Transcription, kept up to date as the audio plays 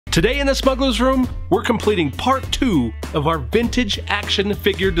Today in the Smugglers Room, we're completing part 2 of our vintage action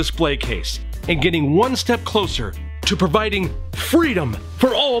figure display case and getting one step closer to providing freedom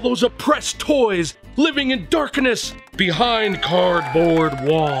for all those oppressed toys living in darkness behind cardboard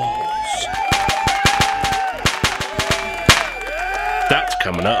walls. That's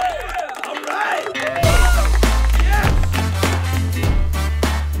coming up.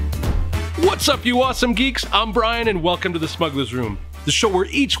 What's up, you awesome geeks? I'm Brian, and welcome to the Smugglers Room, the show where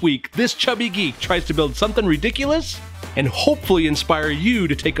each week this chubby geek tries to build something ridiculous and hopefully inspire you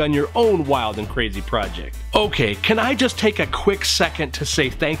to take on your own wild and crazy project. Okay, can I just take a quick second to say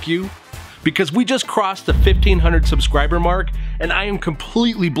thank you? Because we just crossed the 1,500 subscriber mark, and I am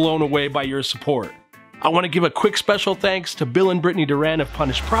completely blown away by your support. I want to give a quick special thanks to Bill and Brittany Duran of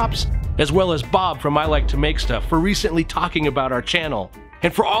Punished Props, as well as Bob from I Like to Make Stuff for recently talking about our channel,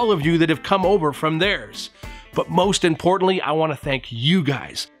 and for all of you that have come over from theirs. But most importantly, I want to thank you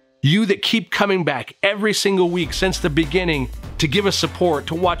guys. You that keep coming back every single week since the beginning to give us support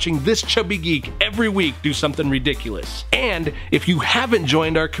to watching this chubby geek every week do something ridiculous. And if you haven't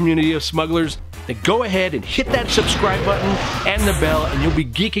joined our community of smugglers, then go ahead and hit that subscribe button and the bell, and you'll be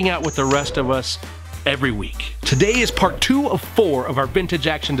geeking out with the rest of us every week. Today is part 2 of 4 of our vintage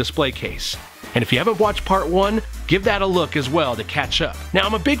action display case. And if you haven't watched part 1, give that a look as well to catch up. Now,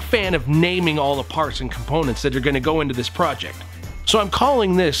 I'm a big fan of naming all the parts and components that are going to go into this project. So I'm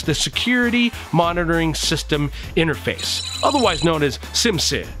calling this the Security Monitoring System Interface, otherwise known as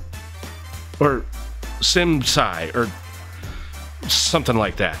SIMSI, or SIMSI, or something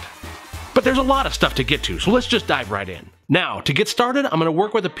like that. But there's a lot of stuff to get to, so let's just dive right in. Now, to get started, I'm going to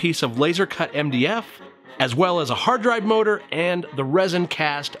work with a piece of laser cut MDF, as well as a hard drive motor and the resin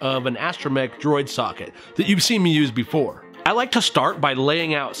cast of an astromech droid socket that you've seen me use before. I like to start by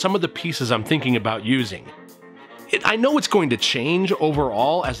laying out some of the pieces I'm thinking about using. I know it's going to change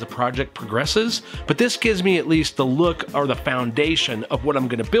overall as the project progresses, but this gives me at least the look or the foundation of what I'm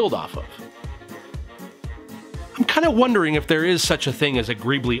going to build off of. I'm kind of wondering if there is such a thing as a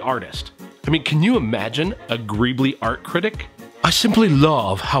greebly artist. I mean, can you imagine a greebly art critic? I simply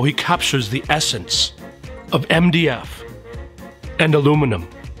love how he captures the essence of MDF and aluminum.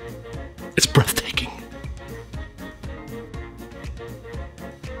 It's breathtaking.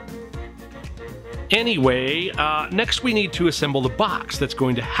 Anyway, next we need to assemble the box that's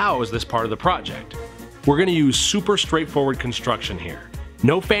going to house this part of the project. We're going to use super straightforward construction here.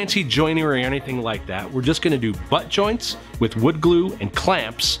 No fancy joinery or anything like that. We're just going to do butt joints with wood glue and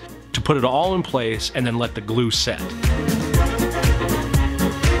clamps to put it all in place and then let the glue set.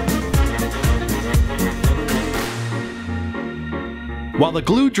 While the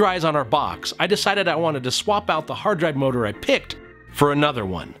glue dries on our box, I decided I wanted to swap out the hard drive motor I picked for another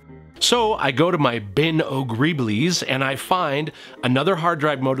one. So I go to my bin o' greeblies and I find another hard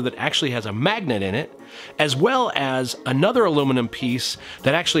drive motor that actually has a magnet in it, as well as another aluminum piece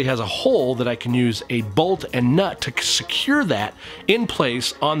that actually has a hole that I can use a bolt and nut to secure that in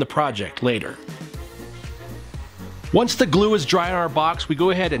place on the project later. Once the glue is dry on our box, we go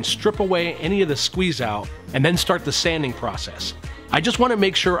ahead and strip away any of the squeeze out and then start the sanding process. I just want to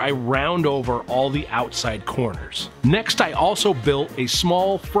make sure I round over all the outside corners. Next, I also built a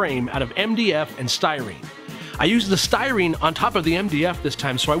small frame out of MDF and styrene. I used the styrene on top of the MDF this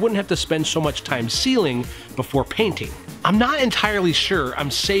time so I wouldn't have to spend so much time sealing before painting. I'm not entirely sure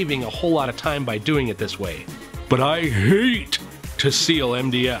I'm saving a whole lot of time by doing it this way, but I hate to seal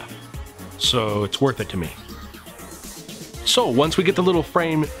MDF, so it's worth it to me. So once we get the little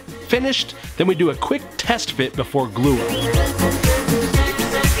frame finished, then we do a quick test fit before gluing.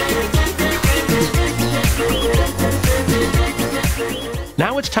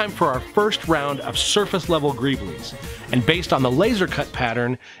 Now it's time for our first round of surface level greeblies, and based on the laser cut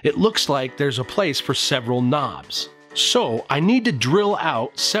pattern, it looks like there's a place for several knobs. So I need to drill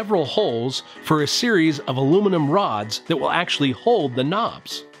out several holes for a series of aluminum rods that will actually hold the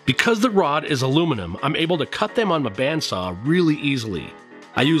knobs. Because the rod is aluminum, I'm able to cut them on my bandsaw really easily.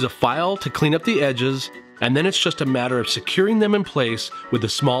 I use a file to clean up the edges, and then it's just a matter of securing them in place with a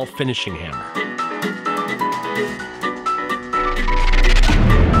small finishing hammer.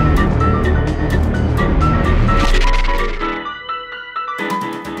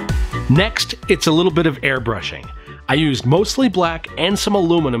 Next, it's a little bit of airbrushing. I used mostly black and some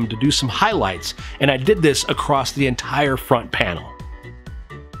aluminum to do some highlights, and I did this across the entire front panel.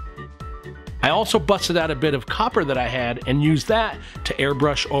 I also busted out a bit of copper that I had and used that to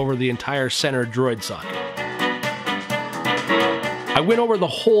airbrush over the entire center droid socket. I went over the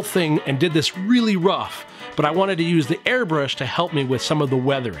whole thing and did this really rough, but I wanted to use the airbrush to help me with some of the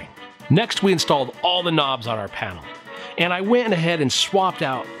weathering. Next, we installed all the knobs on our panel. and I went ahead and swapped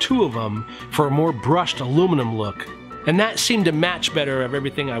out 2 of them for a more brushed aluminum look, and that seemed to match better of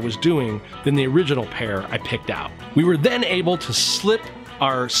everything I was doing than the original pair I picked out. We were then able to slip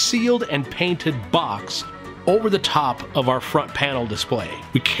our sealed and painted box over the top of our front panel display.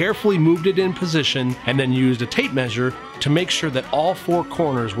 We carefully moved it in position and then used a tape measure to make sure that all 4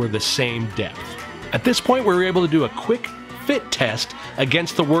 corners were the same depth. At this point, we were able to do a quick fit test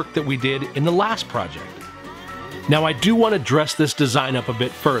against the work that we did in the last project. Now I do want to dress this design up a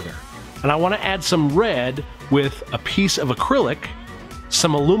bit further, and I want to add some red with a piece of acrylic,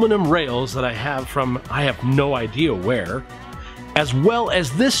 some aluminum rails that I have from I have no idea where, as well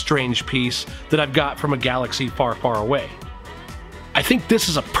as this strange piece that I've got from a galaxy far, far away. I think this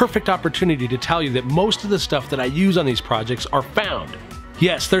is a perfect opportunity to tell you that most of the stuff that I use on these projects are found.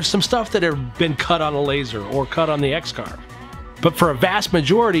 Yes, there's some stuff that have been cut on a laser or cut on the X-Carve, but for a vast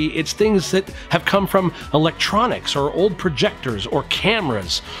majority, it's things that have come from electronics or old projectors or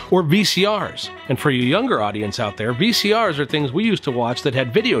cameras or VCRs. And for you younger audience out there, VCRs are things we used to watch that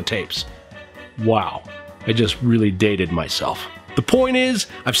had videotapes. Wow, I just really dated myself. The point is,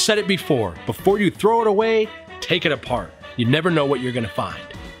 I've said it before you throw it away, take it apart. You never know what you're gonna find.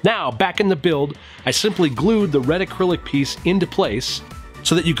 Now, back in the build, I simply glued the red acrylic piece into place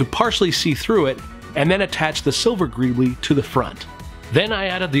so that you could partially see through it, and then attach the silver greebly to the front. Then I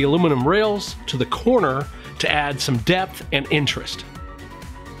added the aluminum rails to the corner to add some depth and interest.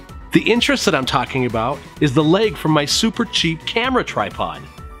 The interest that I'm talking about is the leg from my super cheap camera tripod.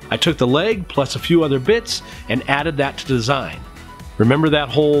 I took the leg plus a few other bits and added that to design. Remember that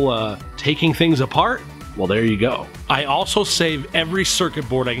whole taking things apart? Well, there you go. I also save every circuit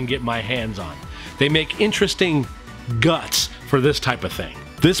board I can get my hands on. They make interesting guts for this type of thing.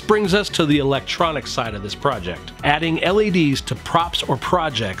 This brings us to the electronic side of this project. Adding LEDs to props or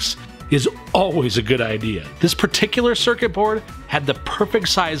projects is always a good idea. This particular circuit board had the perfect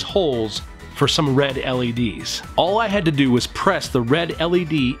size holes for some red LEDs. All I had to do was press the red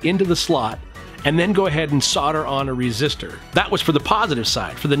LED into the slot and then go ahead and solder on a resistor. That was for the positive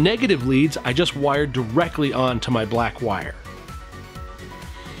side. For the negative leads, I just wired directly onto my black wire.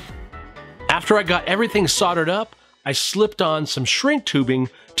 After I got everything soldered up, I slipped on some shrink tubing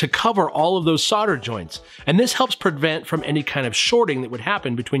to cover all of those solder joints, and this helps prevent from any kind of shorting that would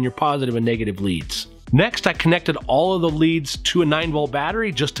happen between your positive and negative leads. Next, I connected all of the leads to a 9-volt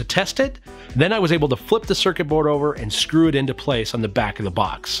battery just to test it. Then I was able to flip the circuit board over and screw it into place on the back of the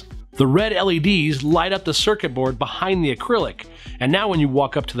box. The red LEDs light up the circuit board behind the acrylic, and now when you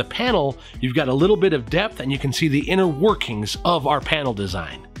walk up to the panel, you've got a little bit of depth and you can see the inner workings of our panel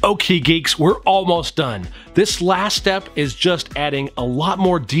design. Okay geeks, we're almost done. This last step is just adding a lot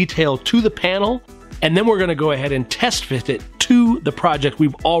more detail to the panel, and then we're going to go ahead and test fit it to the project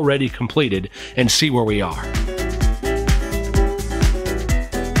we've already completed and see where we are.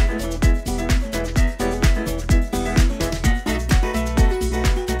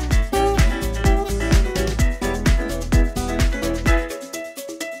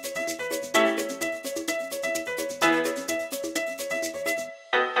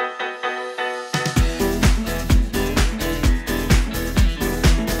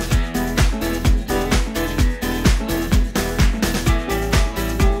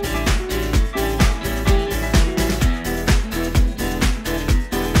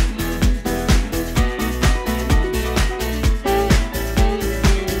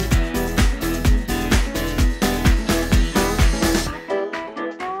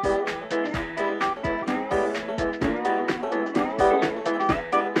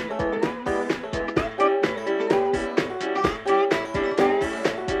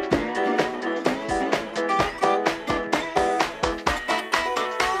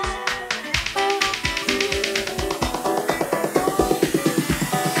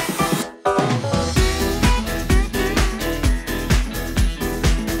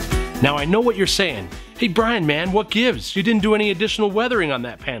 Now I know what you're saying. Hey Brian, man, what gives? You didn't do any additional weathering on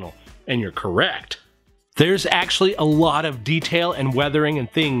that panel. And you're correct. There's actually a lot of detail and weathering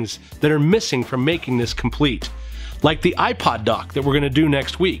and things that are missing from making this complete. Like the iPod dock that we're gonna do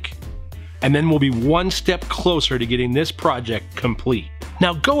next week. And then we'll be one step closer to getting this project complete.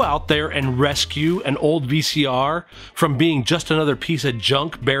 Now go out there and rescue an old VCR from being just another piece of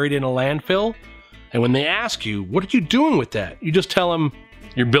junk buried in a landfill. And when they ask you, what are you doing with that? You just tell them,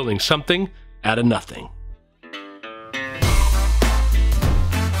 you're building something out of nothing.